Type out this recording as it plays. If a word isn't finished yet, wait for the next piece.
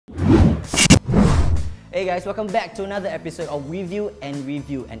Hey guys, welcome back to another episode of Review and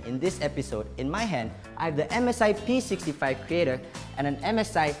Review. And in this episode, in my hand, I have the MSI P65 Creator and an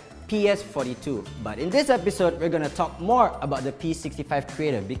MSI PS42. But in this episode, we're gonna talk more about the P65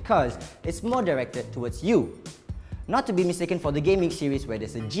 Creator because it's more directed towards you. Not to be mistaken for the gaming series where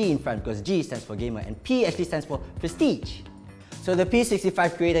there's a G in front because G stands for gamer and P actually stands for prestige. So the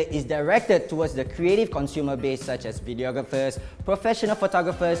P65 Creator is directed towards the creative consumer base such as videographers, professional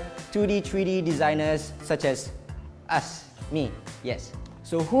photographers, 2D, 3D designers such as us, me, yes.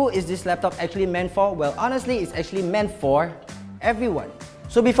 So who is this laptop actually meant for? Well, honestly, it's actually meant for everyone.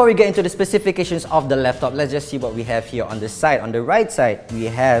 So before we get into the specifications of the laptop, let's just see what we have here on the side. On the right side, we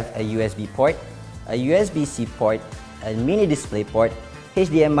have a USB port, a USB-C port, a mini display port,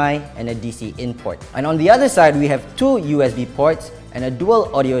 HDMI and a DC in port. And on the other side, we have two USB ports and a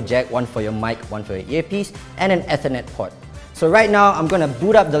dual audio jack, one for your mic, one for your earpiece, and an Ethernet port. So right now, I'm gonna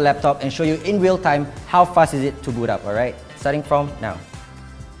boot up the laptop and show you in real time how fast is it to boot up, alright? Starting from now.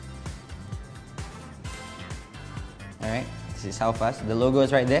 Alright, this is how fast. The logo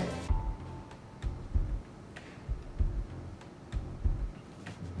is right there.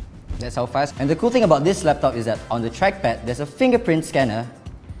 That's how fast. And the cool thing about this laptop is that on the trackpad, there's a fingerprint scanner,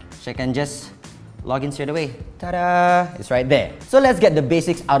 which I can just log in straight away. Ta-da! It's right there. So let's get the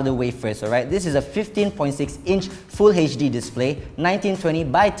basics out of the way first, alright? This is a 15.6-inch Full HD display, 1920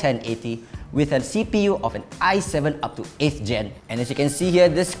 by 1080, with a CPU of an i7 up to 8th gen. And as you can see here,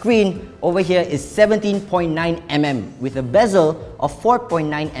 the screen over here is 17.9mm with a bezel of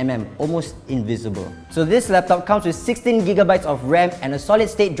 4.9mm, almost invisible. So this laptop comes with 16GB of RAM and a solid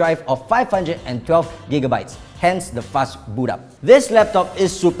state drive of 512GB, hence the fast boot up. This laptop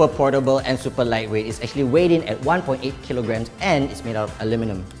is super portable and super lightweight. It's actually weighed in at 1.8 kilograms and it's made out of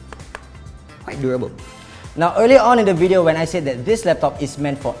aluminum. Quite durable. Now earlier on in the video when I said that this laptop is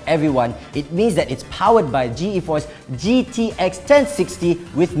meant for everyone, it means that it's powered by GeForce GTX 1060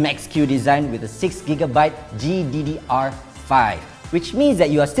 with Max-Q design with a 6GB GDDR5, which means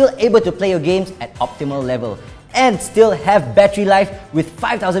that you are still able to play your games at optimal level and still have battery life with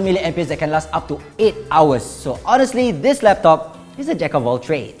 5000 mAh that can last up to 8 hours. So honestly, this laptop is a jack of all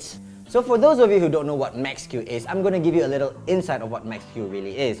trades. So for those of you who don't know what Max-Q is, I'm going to give you a little insight of what Max-Q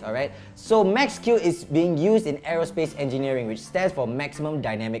really is, alright? So Max-Q is being used in aerospace engineering, which stands for maximum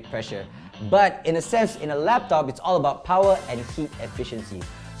dynamic pressure. But in a sense, in a laptop, it's all about power and heat efficiency.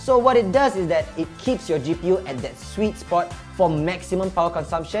 So what it does is that it keeps your GPU at that sweet spot for maximum power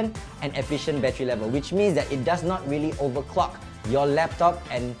consumption and efficient battery level, which means that it does not really overclock your laptop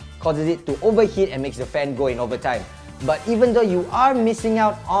and causes it to overheat and makes the fan go in overtime. But even though you are missing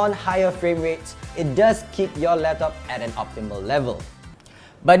out on higher frame rates, it does keep your laptop at an optimal level.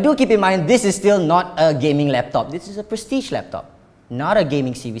 But do keep in mind, this is still not a gaming laptop. This is a prestige laptop, not a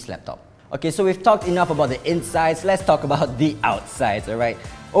gaming series laptop. Okay, so we've talked enough about the insides, let's talk about the outsides, alright?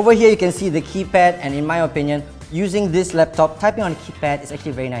 Over here you can see the keypad, and in my opinion, using this laptop, typing on a keypad is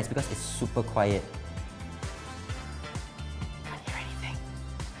actually very nice because it's super quiet.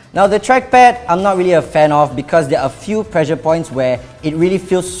 Now the trackpad, I'm not really a fan of because there are a few pressure points where it really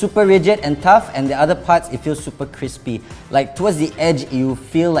feels super rigid and tough, and the other parts it feels super crispy. Like towards the edge, you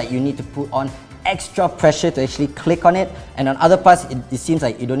feel like you need to put on extra pressure to actually click on it, and on other parts it seems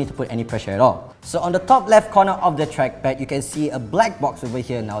like you don't need to put any pressure at all. So on the top left corner of the trackpad, you can see a black box over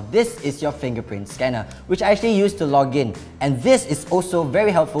here. Now this is your fingerprint scanner, which I actually use to log in, and this is also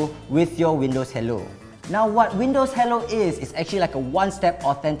very helpful with your Windows Hello. Now what Windows Hello is actually like a one-step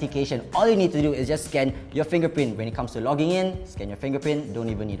authentication. All you need to do is just scan your fingerprint. When it comes to logging in, scan your fingerprint, don't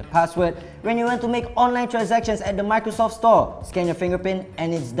even need a password. When you want to make online transactions at the Microsoft Store, scan your fingerprint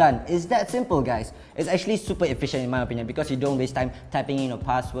and it's done. It's that simple, guys. It's actually super efficient in my opinion because you don't waste time typing in a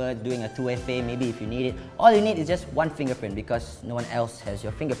password, doing a 2FA, maybe if you need it. All you need is just one fingerprint because no one else has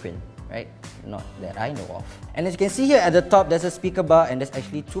your fingerprint, right? Not that I know of. And as you can see here at the top, there's a speaker bar and there's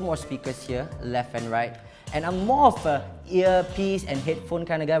actually two more speakers here, left and right. And I'm more of a earpiece and headphone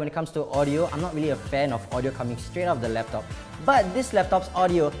kind of guy when it comes to audio. I'm not really a fan of audio coming straight off the laptop. But this laptop's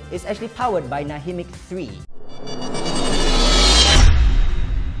audio is actually powered by Nahimic 3.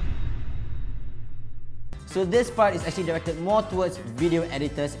 So this part is actually directed more towards video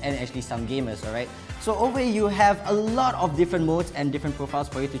editors and actually some gamers, alright? So over here you have a lot of different modes and different profiles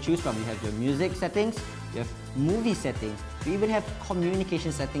for you to choose from. You have your music settings, you have movie settings, you even have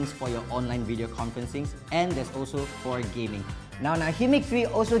communication settings for your online video conferencing, and there's also for gaming. Now Nahimic 3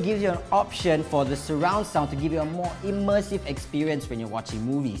 also gives you an option for the surround sound to give you a more immersive experience when you're watching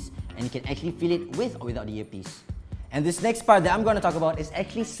movies, and you can actually feel it with or without the earpiece. And this next part that I'm going to talk about is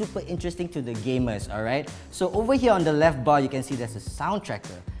actually super interesting to the gamers, alright? So over here on the left bar, you can see there's a sound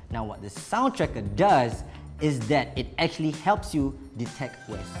tracker. Now what the sound tracker does is that it actually helps you detect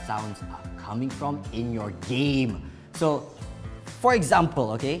where sounds are coming from in your game. So, for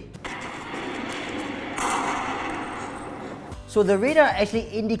example, okay? So the radar actually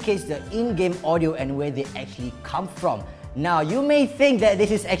indicates the in-game audio and where they actually come from. Now, you may think that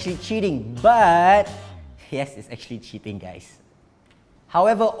this is actually cheating, but yes, it's actually cheating, guys.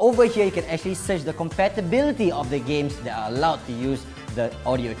 However, over here you can actually search the compatibility of the games that are allowed to use the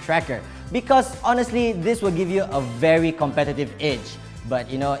audio tracker. Because honestly, this will give you a very competitive edge. But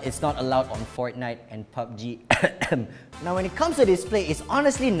you know, it's not allowed on Fortnite and PUBG. Now when it comes to display, it's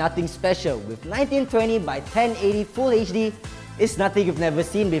honestly nothing special. With 1920 by 1080 Full HD, it's nothing you've never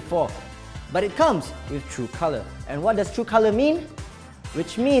seen before. But it comes with true color. And what does true color mean?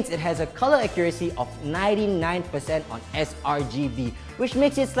 Which means it has a color accuracy of 99% on sRGB, which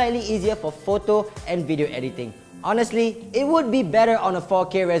makes it slightly easier for photo and video editing. Honestly, it would be better on a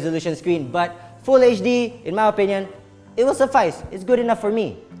 4K resolution screen, but Full HD, in my opinion, it will suffice. It's good enough for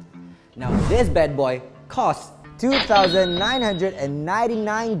me. Now this bad boy costs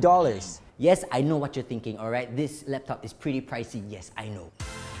 $2,999. Yes, I know what you're thinking, alright? This laptop is pretty pricey, yes, I know.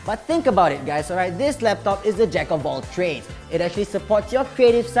 But think about it, guys, alright? This laptop is the jack of all trades. It actually supports your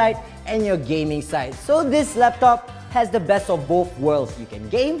creative side and your gaming side. So this laptop has the best of both worlds. You can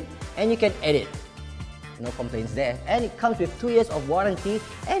game and you can edit. No complaints there. And it comes with 2 years of warranty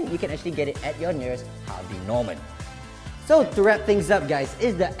and you can actually get it at your nearest Harvey Norman. So to wrap things up, guys,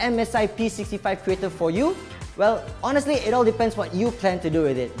 is the MSI P65 Creator for you? Well, honestly, it all depends what you plan to do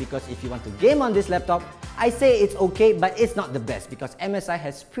with it, because if you want to game on this laptop, I say it's okay, but it's not the best because MSI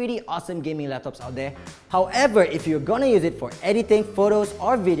has pretty awesome gaming laptops out there. However, if you're gonna use it for editing photos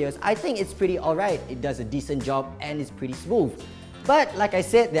or videos, I think it's pretty alright. It does a decent job and it's pretty smooth. But like I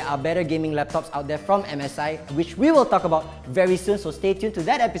said, there are better gaming laptops out there from MSI, which we will talk about very soon, so stay tuned to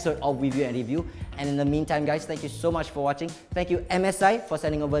that episode of Review and Review. And in the meantime, guys, thank you so much for watching. Thank you MSI for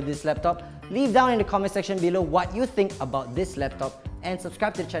sending over this laptop. Leave down in the comment section below what you think about this laptop and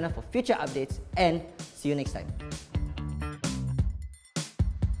subscribe to the channel for future updates, and see you next time.